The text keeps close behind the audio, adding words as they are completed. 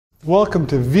Welcome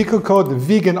to Veecoco, the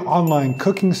vegan online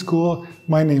cooking school.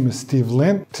 My name is Steve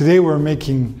Lin. Today we're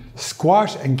making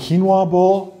squash and quinoa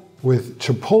bowl with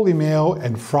chipotle mayo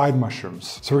and fried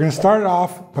mushrooms. So we're gonna start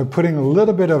off by putting a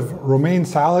little bit of romaine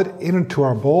salad into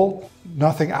our bowl.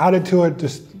 Nothing added to it,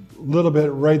 just a little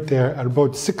bit right there at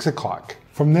about 6 o'clock.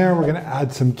 From there, we're gonna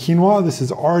add some quinoa. This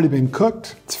has already been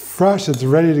cooked. It's fresh, it's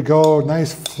ready to go.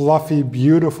 Nice, fluffy,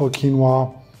 beautiful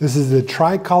quinoa. This is the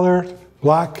tricolor,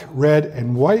 black, red,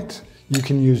 and white. You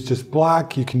can use just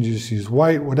black, you can just use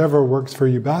white, whatever works for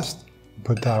you best.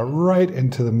 Put that right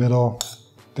into the middle.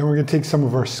 Then we're gonna take some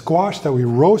of our squash that we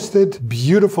roasted.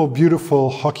 Beautiful,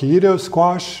 beautiful Hokkaido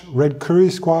squash, red curry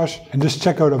squash, and just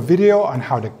check out a video on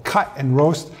how to cut and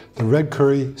roast the red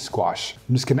curry squash.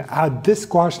 I'm just gonna add this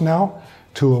squash now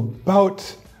to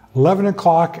about 11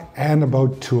 o'clock and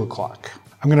about 2 o'clock.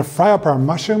 I'm gonna fry up our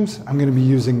mushrooms. I'm gonna be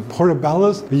using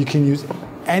portobellos, but you can use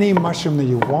any mushroom that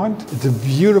you want. It's a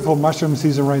beautiful mushroom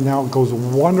season right now. It goes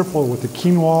wonderful with the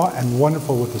quinoa and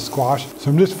wonderful with the squash. So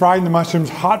I'm just frying the mushrooms,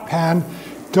 hot pan.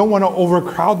 Don't wanna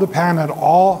overcrowd the pan at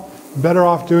all. Better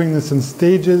off doing this in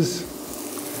stages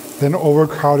than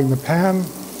overcrowding the pan.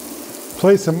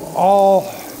 Place them all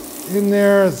in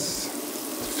there as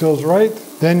it feels right.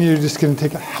 Then you're just gonna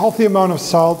take a healthy amount of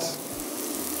salt,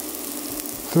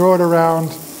 throw it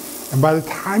around, and by the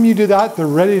time you do that, they're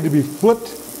ready to be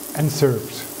flipped and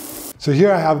served. So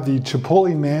here I have the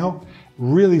chipotle mayo,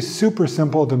 really super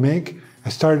simple to make. I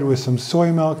started with some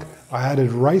soy milk, I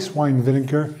added rice wine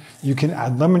vinegar. You can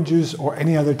add lemon juice or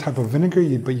any other type of vinegar,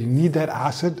 but you need that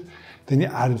acid. Then you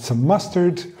added some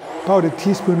mustard, about a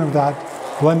teaspoon of that,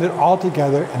 blend it all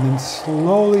together, and then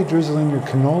slowly drizzle in your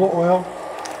canola oil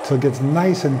till it gets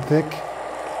nice and thick.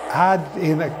 Add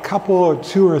in a couple or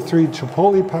 2 or 3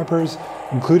 chipotle peppers,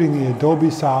 including the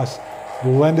adobe sauce,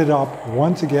 blend it up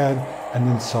once again, and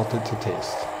then salt it to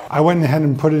taste. I went ahead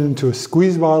and put it into a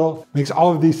squeeze bottle. Makes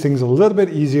all of these things a little bit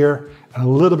easier and a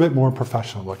little bit more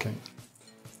professional looking.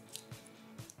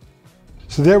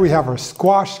 So there we have our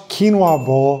squash quinoa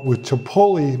bowl with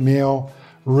chipotle mayo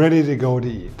ready to go to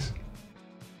eat.